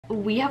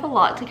we have a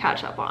lot to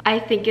catch up on. I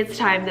think it's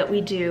time that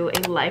we do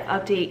a life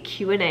update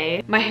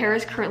Q&A. My hair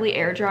is currently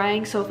air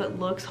drying, so if it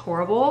looks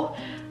horrible,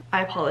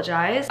 I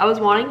apologize. I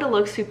was wanting to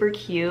look super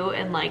cute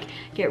and like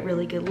get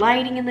really good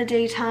lighting in the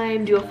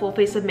daytime, do a full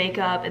face of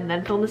makeup, and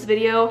then film this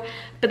video.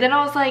 But then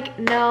I was like,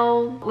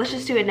 no, let's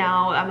just do it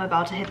now. I'm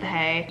about to hit the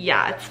hay.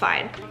 Yeah, it's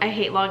fine. I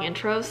hate long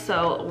intros,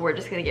 so we're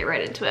just gonna get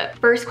right into it.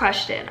 First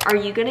question, are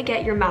you gonna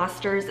get your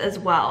master's as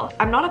well?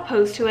 I'm not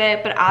opposed to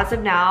it, but as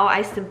of now,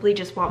 I simply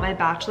just want my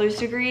bachelor's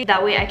degree.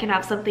 That way I can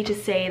have something to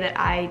say that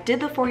I did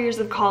the 4 years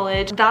of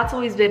college. That's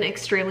always been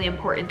extremely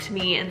important to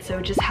me, and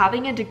so just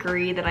having a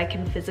degree that I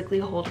can physically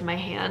hold in my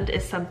hand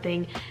is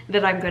something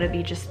that I'm gonna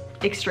be just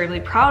extremely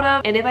proud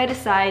of. And if I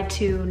decide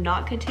to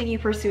not continue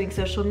pursuing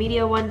social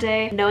media one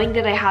day, knowing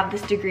that I have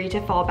this degree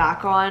to fall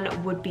back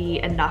on would be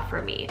enough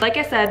for me. Like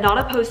I said, not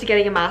opposed to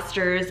getting a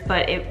master's,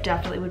 but it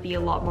definitely would be a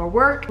lot more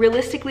work.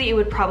 Realistically, it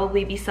would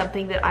probably be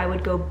something that I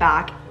would go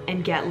back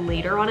and get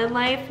later on in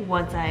life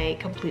once I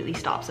completely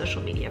stop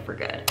social media for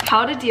good.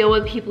 How to deal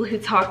with people who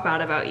talk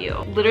bad about you.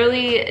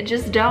 Literally,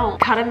 just don't.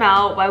 Cut them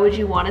out. Why would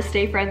you want to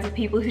stay friends with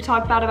people who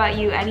talk bad about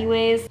you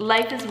anyways?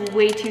 Life is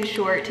way too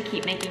short to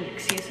keep making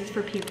excuses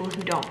for people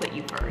who don't put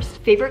you first.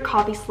 Favorite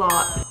coffee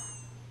slot?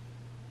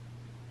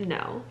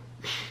 No.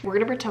 We're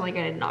gonna pretend like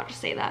I did not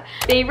just say that.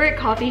 Favorite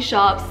coffee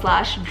shop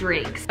slash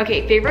drinks.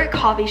 Okay, favorite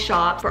coffee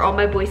shop for all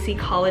my Boise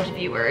college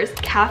viewers.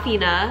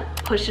 Caffeina,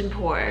 Push and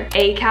Pour,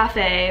 A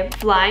Cafe,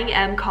 Flying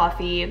M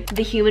Coffee,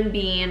 The Human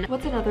Bean.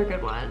 What's another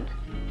good one?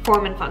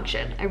 Form and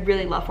Function. I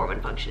really love Form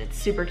and Function. It's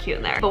super cute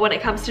in there. But when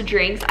it comes to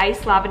drinks,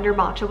 iced lavender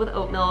matcha with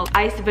oat milk,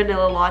 iced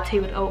vanilla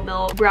latte with oat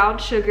milk, brown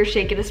sugar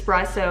shaken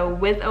espresso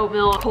with oat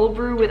milk, cold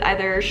brew with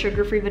either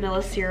sugar-free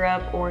vanilla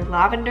syrup or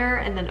lavender,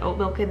 and then oat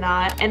milk in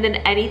that. And then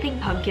anything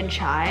pumpkin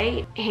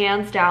chai,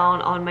 hands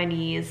down on my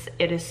knees.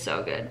 It is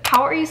so good.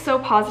 How are you so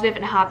positive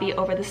and happy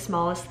over the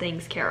smallest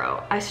things,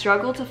 Caro? I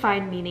struggle to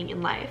find meaning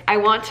in life. I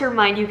want to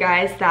remind you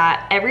guys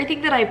that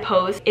everything that I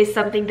post is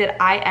something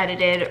that I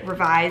edited,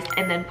 revised,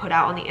 and then put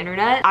out on the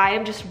internet. I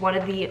am just one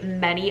of the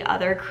many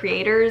other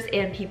creators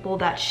and people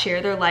that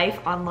share their life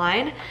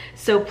online.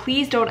 So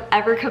please don't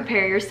ever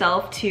compare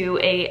yourself to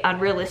an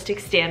unrealistic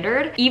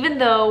standard. Even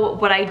though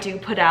what I do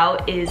put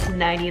out is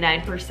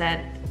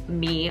 99%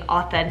 me,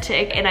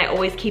 authentic, and I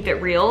always keep it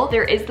real,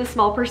 there is the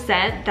small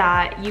percent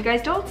that you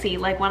guys don't see,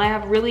 like when I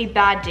have really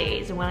bad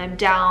days and when I'm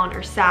down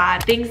or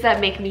sad. Things that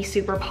make me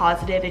super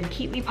positive and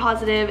keep me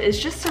positive is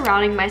just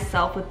surrounding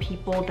myself with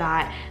people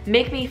that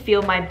make me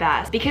feel my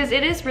best, because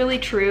it is really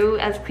true,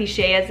 as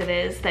cliche as it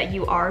is, that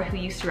you are who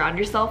you surround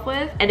yourself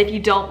with. And if you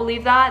don't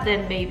believe that,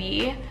 then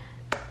maybe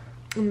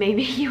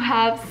you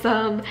have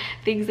some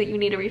things that you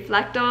need to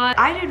reflect on.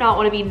 I do not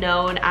want to be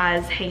known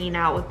as hanging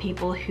out with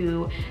people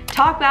who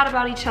talk bad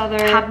about each other,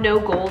 have no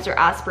goals or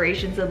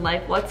aspirations in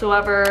life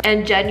whatsoever,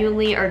 and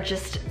genuinely are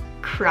just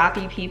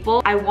crappy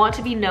people. I want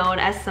to be known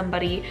as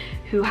somebody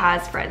who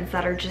has friends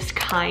that are just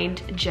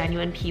kind,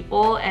 genuine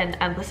people, and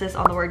emphasis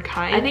on the word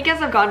kind. I think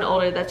as I've gotten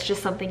older, that's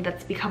just something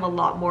that's become a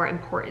lot more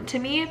important to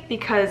me,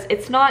 because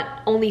it's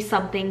not only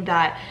something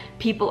that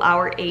people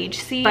our age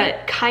see,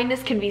 but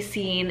kindness can be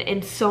seen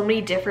in so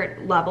many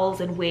different levels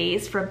and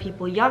ways, from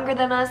people younger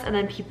than us and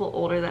then people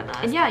older than us.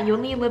 And yeah, you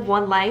only live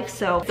one life,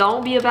 so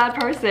don't be a bad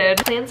person.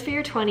 Plans for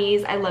your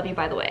 20s. I love you,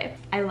 by the way.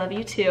 I love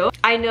you too.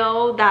 I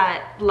know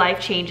that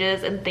life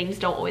changes and things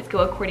don't always go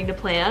according to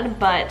plan,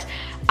 but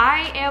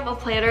I am a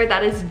planner.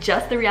 That is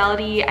just the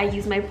reality. I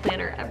use my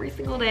planner every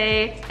single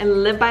day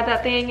and live by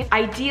that thing.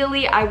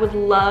 Ideally, I would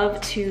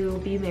love to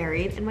be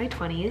married in my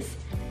 20s.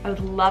 I would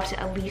love to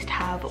at least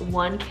have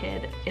one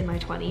kid in my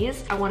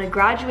 20s. I want to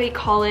graduate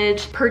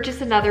college,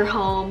 purchase another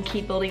home,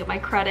 keep building up my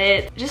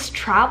credit, just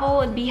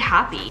travel and be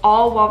happy,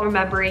 all while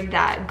remembering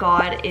that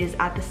God is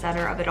at the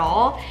center of it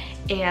all.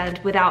 And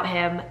without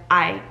him,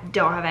 I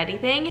don't have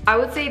anything. I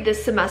would say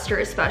this semester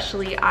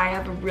especially, I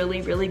have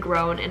really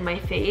grown in my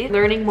faith.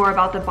 Learning more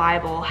about the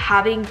Bible,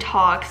 having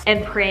talks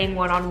and praying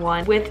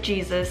one-on-one with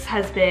Jesus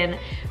has been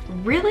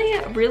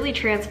really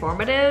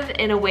transformative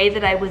in a way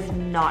that I was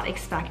not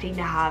expecting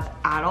to have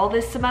at all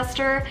this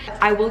semester.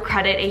 I will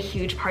credit a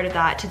huge part of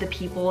that to the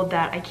people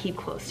that I keep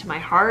close to my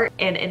heart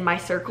and in my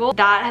circle.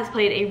 That has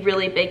played a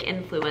really big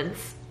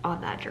influence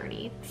on that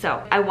journey.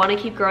 So I want to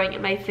keep growing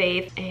in my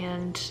faith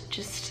and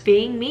just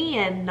being me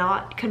and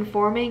not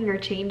conforming or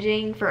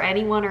changing for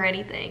anyone or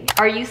anything.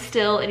 Are you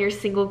still in your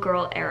single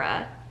girl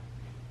era?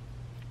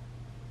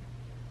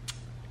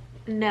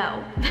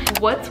 No.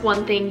 What's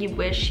one thing you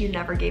wish you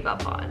never gave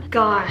up on?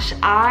 Gosh,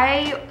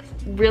 I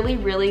really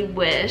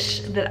wish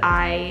that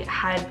I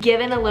had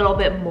given a little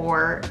bit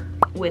more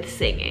with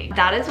singing.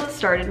 That is what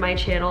started my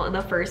channel in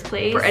the first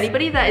place. For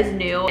anybody that is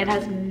new and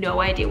has no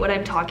idea what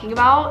I'm talking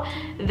about,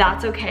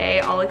 that's okay,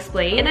 I'll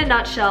explain. In a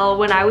nutshell,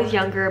 when I was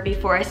younger,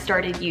 before I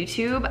started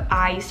YouTube,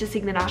 I used to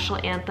sing the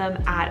national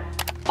anthem at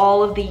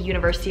all of the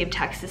University of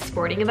Texas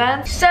sporting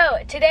events. So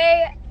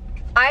today,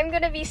 I'm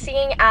gonna be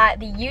singing at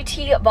the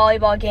UT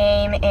volleyball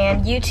game,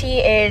 and UT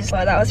is,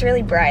 well, that was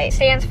really bright.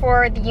 Stands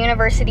for the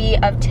University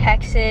of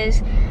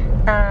Texas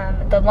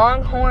the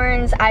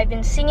Longhorns. I've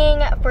been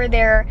singing for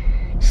their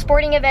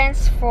sporting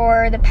events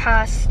for the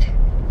past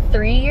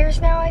 3 years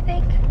now, I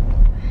think.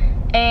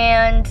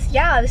 And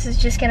yeah, this is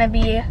just gonna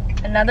be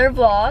another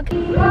vlog.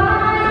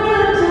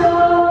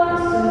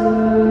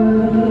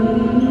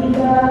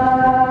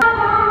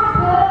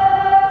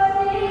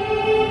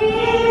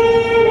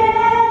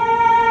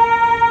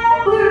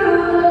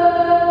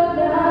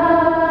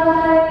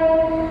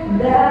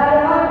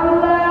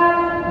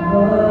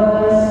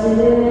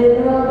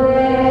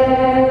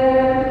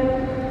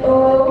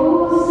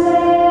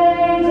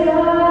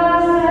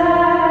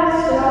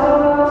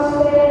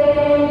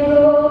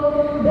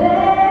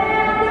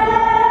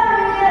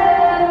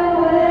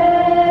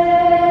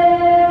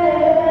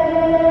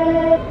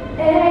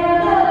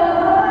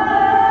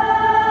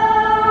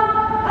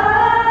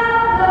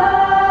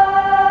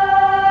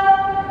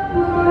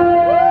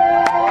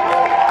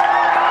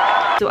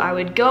 So I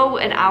would go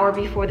an hour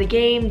before the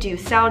game, do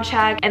sound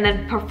check, and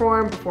then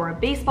perform before a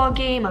baseball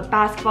game, a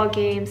basketball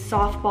game,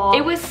 softball.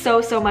 It was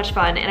so much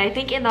fun, and I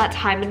think in that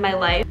time in my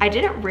life, I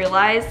didn't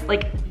realize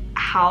like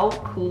how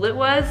cool it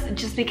was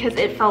just because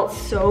it felt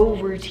so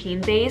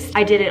routine based.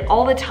 I did it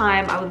all the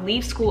time. I would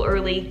leave school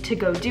early to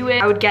go do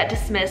it. I would get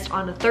dismissed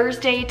on a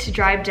Thursday to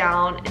drive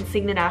down and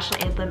sing the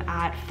national anthem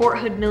at Fort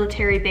Hood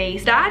Military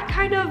Base. That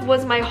kind of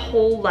was my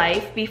whole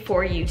life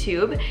before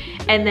YouTube.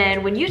 And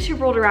then when YouTube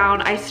rolled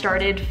around, I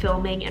started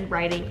filming and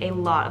writing a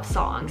lot of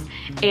songs.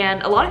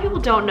 And a lot of people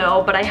don't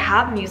know, but I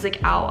have music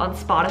out on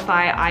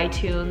Spotify,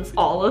 iTunes,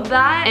 all of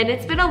that. And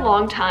it's been a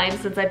long time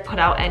since I put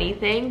out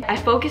anything. I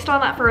focused on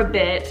that for a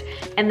bit.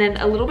 And then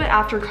a little bit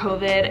after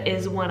COVID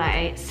is when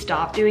I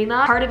stopped doing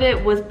that. Part of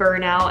it was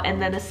burnout, and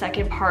then the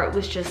second part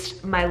was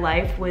just my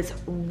life was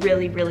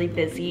really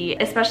busy,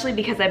 especially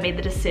because I made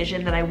the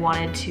decision that I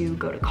wanted to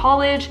go to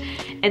college.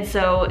 And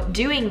so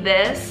doing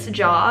this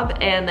job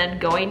and then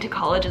going to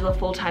college as a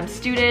full-time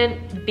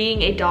student,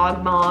 being a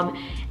dog mom,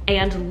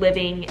 and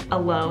living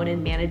alone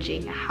and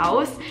managing a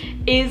house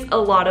is a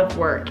lot of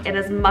work. And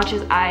as much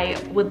as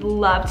I would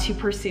love to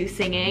pursue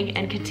singing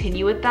and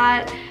continue with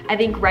that, I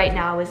think right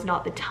now is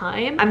not the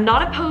time. I'm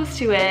not opposed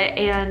to it,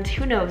 and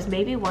who knows,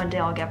 maybe one day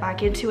I'll get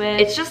back into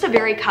it. It's just a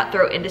very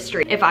cutthroat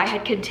industry. If I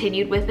had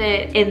continued with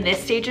it in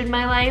this stage in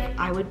my life,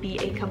 I would be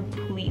a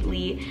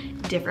completely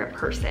different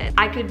person.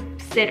 I could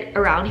sit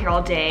around here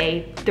all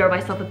day, throw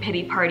myself a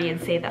pity party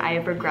and say that I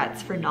have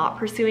regrets for not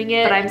pursuing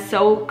it, but I'm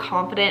so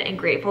confident and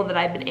grateful that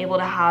I've been able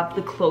to have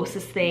the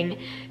closest thing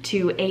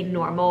to a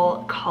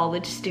normal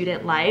college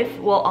student life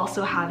while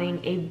also having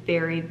a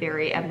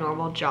very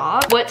abnormal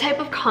job. What type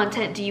of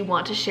content do you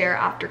want to share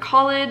after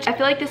college? I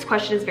feel like this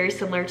question is very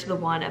similar to the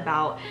one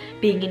about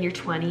being in your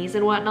 20s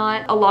and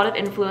whatnot. A lot of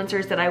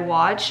influencers that I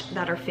watch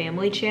that are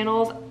family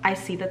channels, I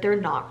see that they're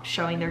not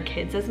showing their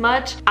kids as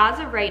much. As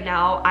of right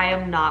now, I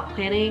am not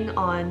planning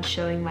on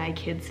showing my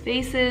kids'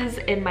 faces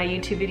in my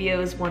YouTube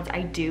videos once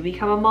I do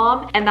become a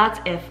mom, and that's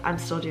if I'm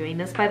still doing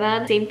this by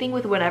then. Same thing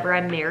with whenever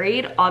I'm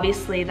married.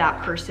 Obviously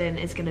that person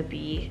is gonna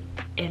be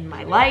in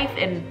my life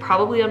and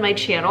probably on my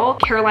channel.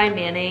 Caroline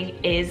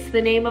Manning is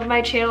the name of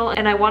my channel,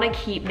 and I want to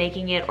keep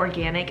making it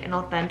organic and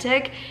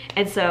authentic.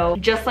 And so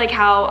just like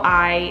how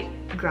I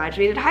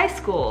graduated high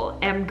school,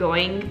 am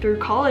going through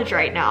college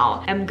right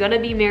now, I'm gonna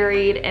be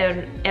married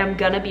and am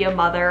gonna be a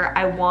mother,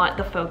 I want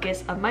the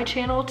focus of my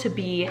channel to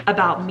be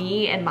about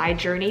me and my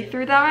journey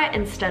through that,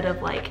 instead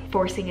of like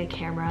forcing a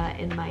camera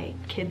in my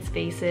kids'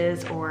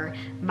 faces or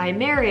my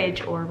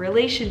marriage or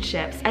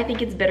relationships. I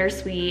think it's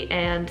bittersweet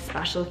and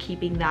special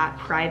keeping that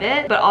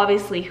private, but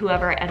obviously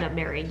whoever I end up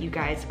marrying, you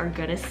guys are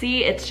gonna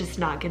see. It's just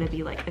not gonna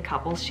be like a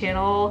couples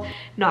channel.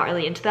 Not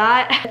really into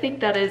that. I think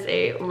that is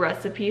a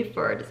recipe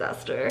for a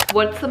disaster.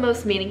 What's the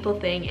most meaningful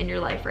thing in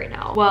your life right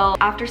now? Well,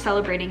 after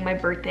celebrating my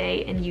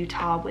birthday in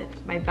Utah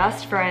with my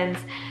best friends,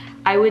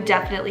 I would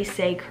definitely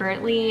say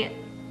currently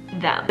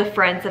them, the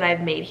friends that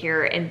I've made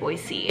here in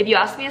Boise. If you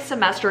asked me a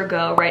semester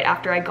ago, right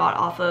after I got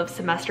off of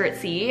semester at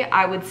sea,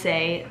 I would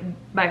say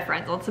my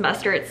friends on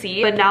semester at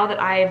sea. But now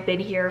that I've been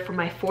here for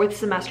my 4th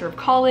semester of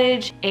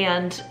college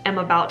and am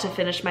about to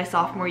finish my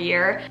sophomore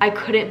year, I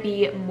couldn't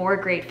be more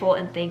grateful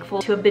and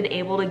thankful to have been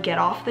able to get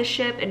off the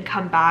ship and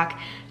come back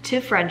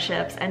to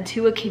friendships and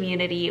to a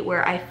community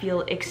where I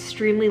feel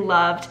extremely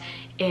loved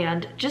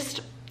and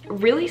just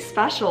really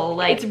special.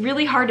 Like, it's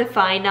really hard to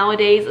find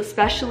nowadays,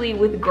 especially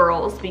with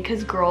girls,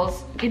 because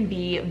girls can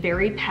be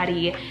very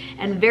petty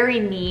and very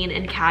mean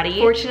and catty.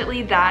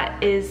 Fortunately,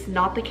 that is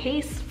not the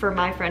case for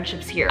my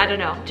friendships here. I don't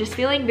know, just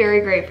feeling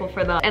very grateful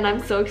for them, and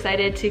I'm so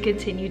excited to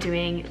continue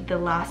doing the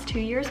last 2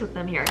 years with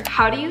them here.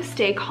 How do you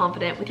stay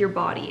confident with your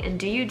body, and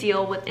do you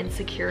deal with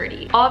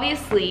insecurity?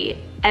 Obviously,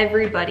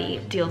 everybody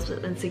deals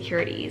with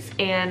insecurities,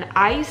 and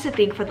I used to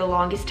think for the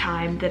longest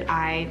time that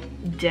I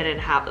didn't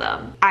have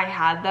them. I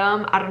had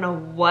them. I don't know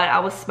what I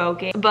was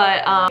smoking,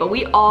 but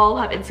we all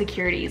have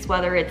insecurities,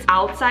 whether it's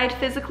outside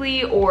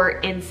physically or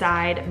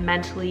inside,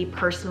 mentally,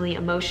 personally,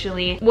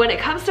 emotionally. When it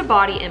comes to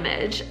body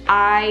image,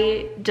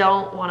 I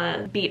don't want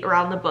to beat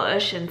around the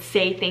bush and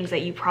say things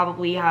that you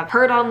probably have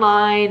heard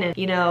online and,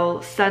 you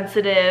know,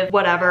 sensitive,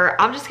 whatever.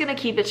 I'm just gonna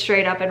keep it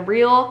straight up and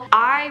real.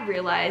 I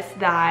realized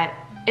that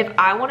if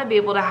I want to be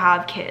able to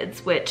have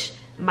kids, which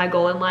my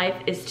goal in life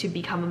is to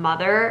become a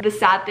mother. The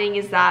sad thing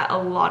is that a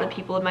lot of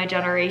people in my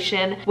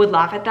generation would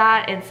laugh at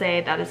that and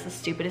say that is the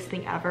stupidest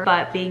thing ever.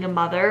 But being a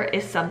mother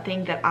is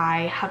something that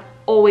I have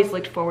always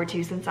looked forward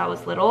to since I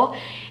was little.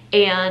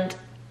 And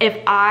if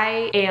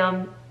I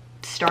am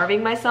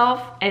starving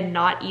myself and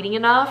not eating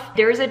enough,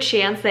 there's a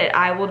chance that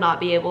I will not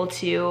be able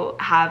to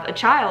have a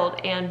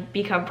child and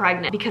become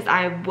pregnant because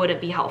I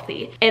wouldn't be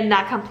healthy. And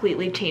that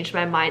completely changed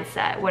my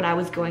mindset when I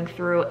was going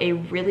through a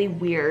really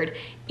weird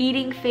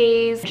eating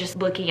phase, just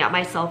looking at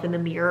myself in the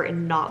mirror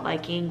and not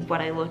liking what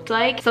I looked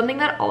like. Something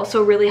that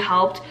also really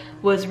helped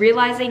was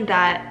realizing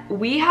that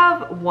we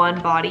have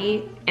one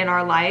body in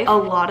our life. A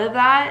lot of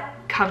that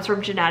comes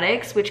from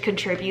genetics, which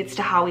contributes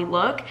to how we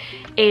look.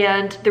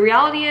 And the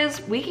reality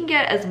is we can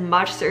get as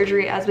much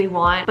surgery as we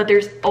want, but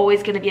there's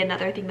always gonna be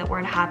another thing that we're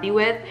unhappy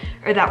with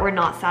or that we're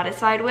not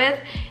satisfied with.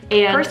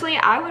 And personally,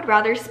 I would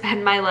rather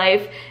spend my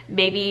life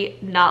maybe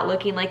not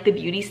looking like the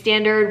beauty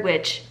standard,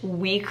 which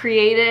we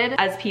created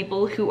as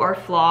people who are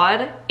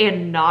flawed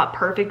and not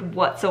perfect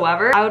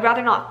whatsoever. I would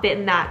rather not fit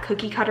in that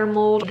cookie cutter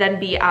mold than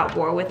be at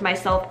war with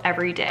myself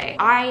every day.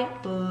 I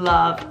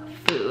love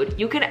food.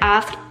 You can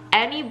ask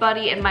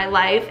anybody in my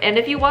life, and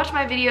if you watch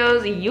my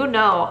videos, you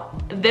know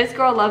this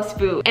girl loves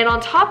food. And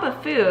on top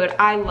of food,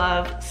 I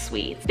love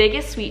sweets.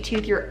 Biggest sweet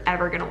tooth you're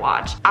ever gonna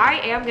watch. I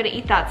am gonna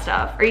eat that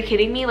stuff. Are you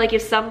kidding me? Like,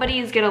 if somebody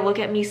is gonna look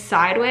at me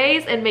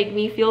sideways and make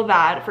me feel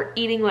bad for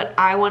eating what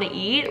I want to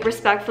eat,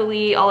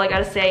 respectfully, all I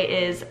gotta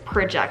say is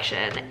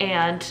projection.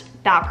 And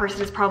that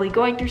person is probably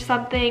going through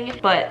something,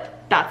 but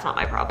that's not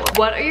my problem.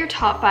 What are your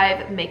top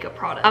 5 makeup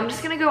products? I'm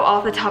just gonna go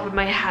off the top of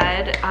my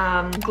head.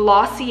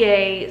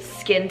 Glossier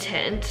Skin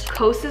Tint,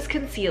 Kosas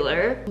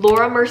Concealer,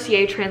 Laura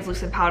Mercier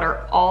Translucent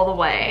Powder all the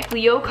way,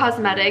 Clio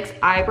Cosmetics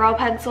Eyebrow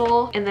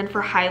Pencil, and then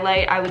for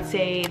highlight, I would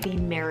say the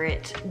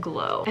Merit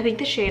Glow. I think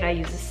the shade I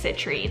use is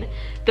Citrine.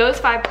 Those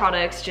 5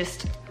 products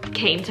just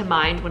came to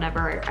mind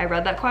whenever I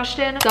read that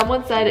question.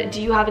 Someone said,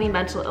 do you have any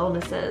mental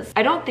illnesses?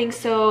 I don't think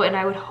so, and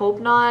I would hope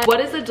not.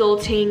 What is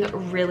adulting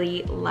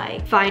really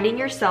like? Finding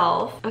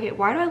yourself. Okay,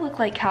 why do I look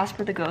like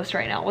Casper the Ghost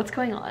right now? What's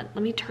going on?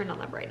 Let me turn on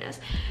the brightness.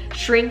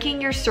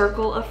 Shrinking your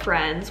circle of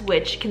friends,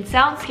 which can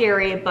sound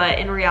scary, but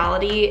in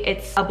reality,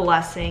 it's a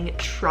blessing.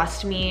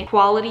 Trust me.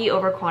 Quality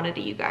over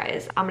quantity, you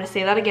guys. I'm gonna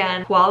say that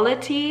again.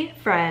 Quality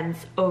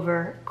friends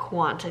over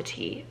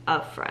quantity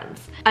of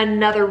friends.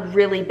 Another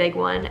really big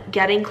one,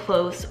 getting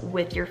close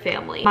with your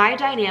family. My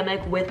dynamic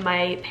with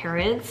my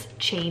parents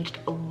changed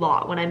a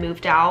lot when I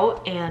moved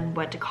out and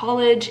went to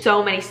college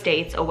so many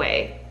states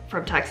away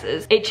from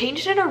Texas. It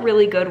changed in a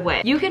really good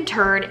way. You can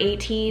turn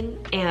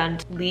 18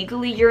 and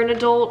legally you're an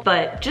adult,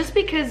 but just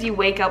because you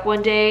wake up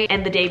one day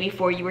and the day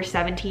before you were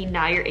 17,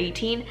 now you're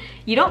 18,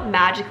 you don't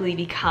magically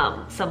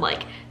become some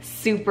like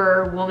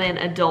superwoman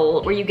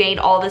adult where you gained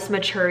all this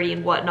maturity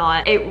and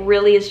whatnot. It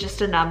really is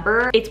just a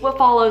number. It's what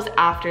follows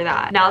after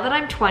that. Now that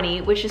I'm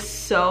 20, which is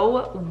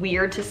so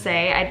weird to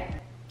say,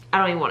 I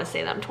don't even want to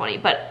say that I'm 20,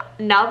 but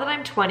now that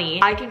I'm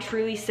 20, I can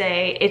truly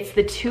say it's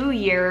the 2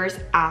 years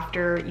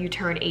after you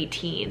turn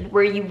 18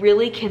 where you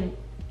really can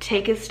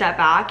take a step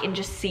back and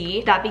just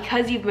see that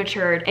because you've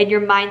matured and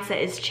your mindset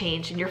is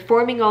changed and you're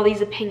forming all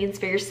these opinions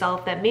for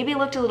yourself that maybe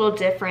looked a little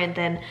different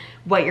than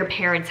what your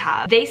parents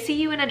have. They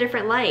see you in a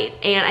different light.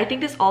 And I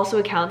think this also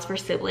accounts for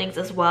siblings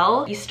as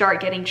well. You start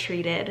getting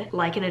treated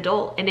like an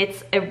adult, and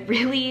it's a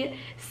really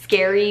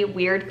scary,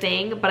 weird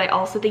thing, but I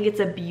also think it's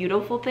a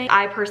beautiful thing.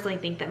 I personally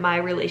think that my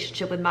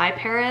relationship with my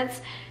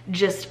parents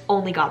just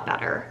only got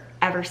better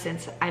ever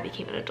since I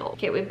became an adult.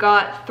 Okay, we've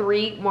got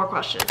 3 more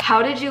questions.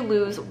 How did you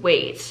lose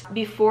weight?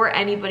 Before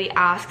anybody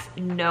asks,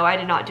 no, I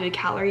did not do a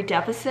calorie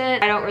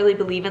deficit. I don't really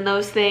believe in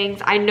those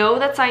things. I know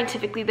that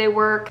scientifically they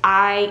work.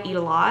 I eat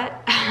a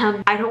lot.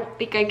 I don't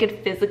think I could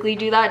physically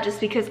do that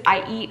just because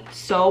I eat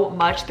so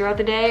much throughout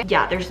the day.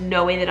 Yeah, there's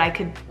no way that I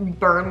could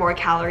burn more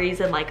calories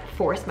and like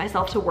force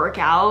myself to work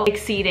out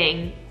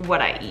exceeding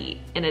what I eat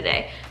in a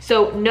day.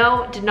 So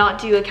no, did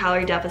not do a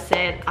calorie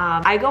deficit.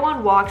 I go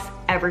on walks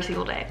every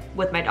single day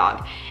with my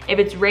dog. If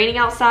it's raining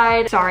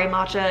outside, sorry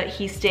Matcha,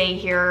 he's staying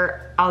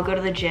here. I'll go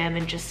to the gym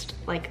and just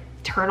like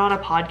turn on a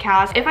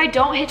podcast. If I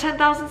don't hit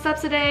 10,000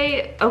 steps a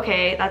day,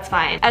 okay, that's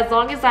fine. As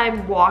long as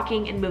I'm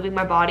walking and moving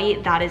my body,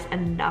 that is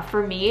enough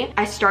for me.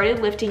 I started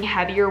lifting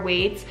heavier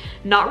weights,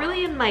 not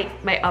really in my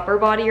upper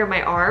body or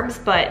my arms,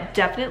 but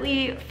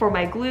definitely for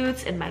my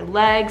glutes and my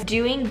legs.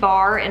 Doing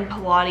bar and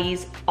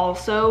Pilates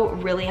also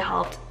really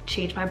helped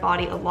change my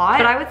body a lot.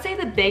 But I would say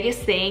the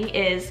biggest thing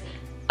is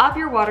up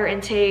your water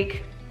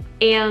intake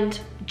and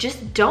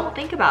just don't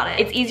think about it.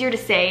 It's easier to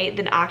say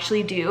than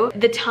actually do.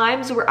 The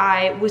times where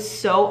I was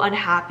so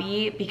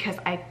unhappy because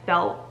I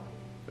felt,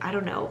 I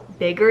don't know,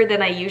 bigger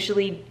than I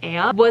usually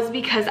am was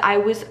because I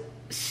was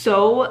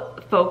so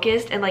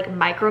focused and like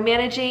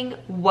micromanaging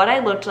what I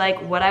looked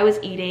like, what I was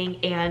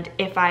eating, and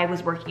if I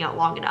was working out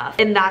long enough.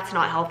 And that's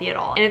not healthy at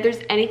all. And if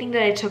there's anything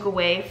that I took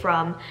away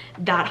from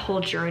that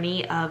whole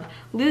journey of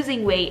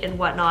losing weight and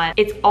whatnot,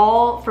 it's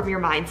all from your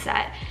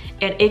mindset.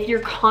 And if you're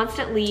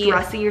constantly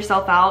stressing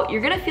yourself out, you're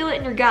gonna feel it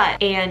in your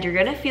gut and you're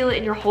gonna feel it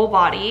in your whole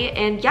body.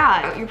 And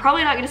yeah, you're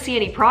probably not gonna see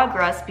any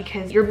progress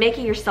because you're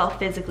making yourself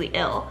physically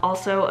ill.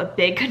 Also, a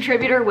big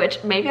contributor,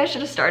 which maybe I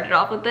should have started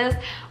off with this,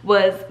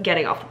 was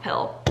getting off the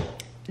pill.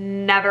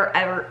 Never,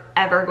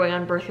 ever going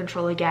on birth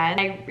control again.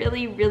 I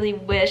really, really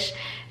wish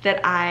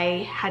that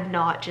I had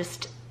not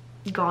just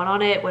gone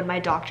on it when my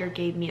doctor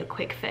gave me a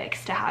quick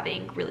fix to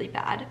having really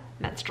bad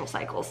menstrual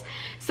cycles.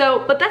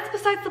 So, but that's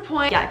besides the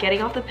point. Yeah,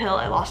 getting off the pill,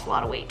 I lost a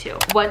lot of weight too.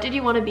 What did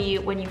you want to be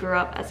when you grew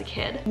up as a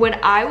kid? When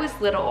I was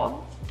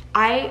little,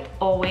 I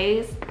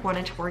always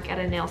wanted to work at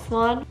a nail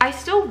salon. I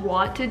still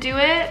want to do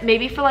it,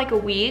 maybe for like a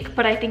week,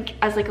 but I think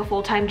as like a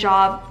full-time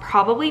job,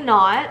 probably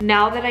not.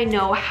 Now that I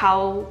know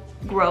how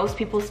gross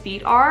people's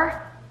feet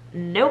are,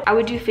 nope. I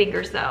would do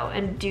fingers though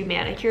and do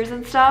manicures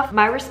and stuff.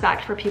 My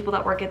respect for people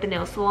that work at the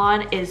nail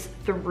salon is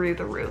through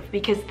the roof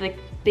because the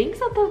things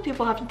that those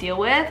people have to deal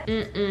with,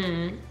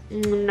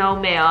 no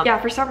ma'am. Yeah,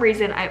 for some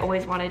reason I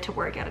always wanted to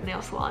work at a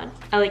nail salon.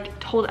 I like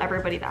told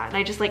everybody that and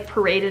I just like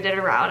paraded it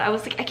around. I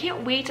was like, I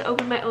can't wait to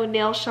open my own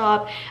nail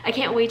shop. I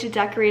can't wait to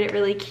decorate it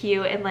really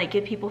cute and like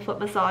give people foot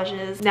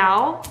massages.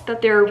 Now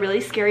that there are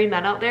really scary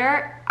men out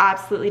there,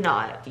 absolutely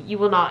not. You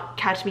will not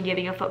catch me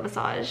giving a foot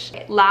massage.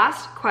 Okay,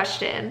 last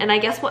question, and I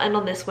guess we'll end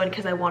on this one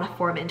because I want to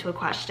form into a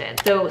question.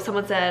 So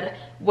someone said,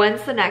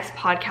 when's the next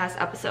podcast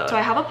episode? So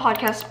I have a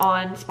podcast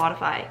on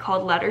Spotify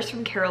called Letters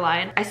from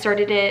Caroline. I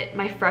started it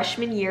my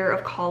freshman year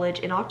of college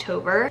in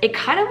October. It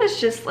kind of was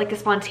just like a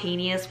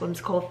spontaneous,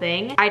 whimsical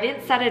thing. I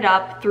didn't set it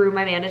up through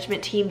my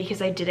management team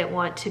because I didn't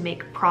want to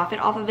make profit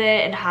off of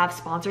it and have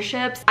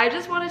sponsorships. I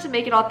just wanted to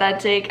make it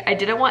authentic. I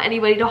didn't want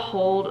anybody to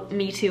hold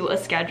me to a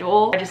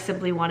schedule. I just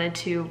simply wanted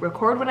to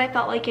record when I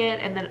felt like it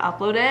and then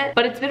upload it.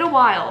 But it's been a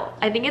while.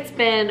 I think it's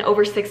been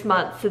over 6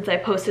 months since I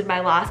posted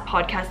my last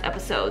podcast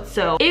episode.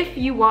 So if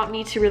you want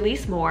me to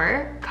release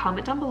more,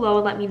 comment down below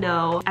and let me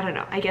know. I don't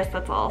know, I guess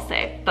that's all I'll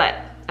say. But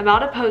I'm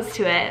not opposed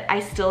to it. I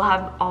still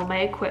have all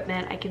my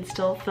equipment. I can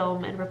still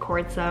film and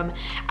record some.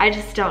 I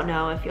just don't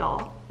know if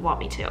y'all want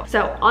me to.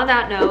 So on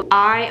that note,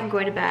 I am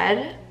going to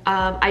bed.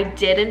 I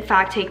did in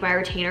fact take my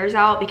retainers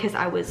out because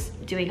I was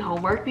doing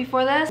homework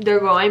before this.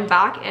 They're going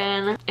back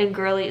in and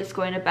girly is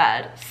going to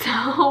bed.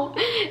 So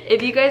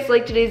if you guys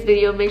liked today's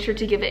video, make sure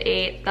to give it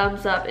a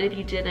thumbs up, and if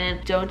you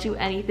didn't, don't do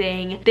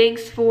anything.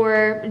 Thanks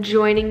for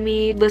joining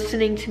me,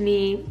 listening to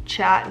me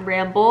chat and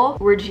ramble.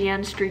 We're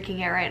GN streaking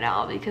it right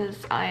now because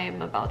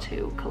I'm about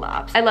to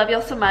collapse. I love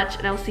y'all so much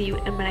and I'll see you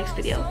in my next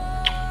video.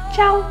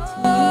 Ciao.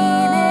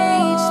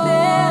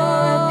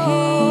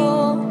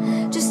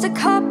 Just a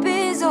cup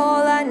is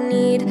all I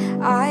need.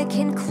 I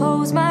can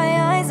close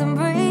my eyes and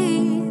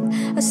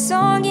breathe. A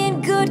song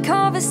in good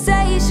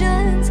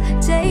conversations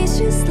tastes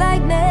just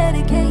like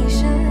medication.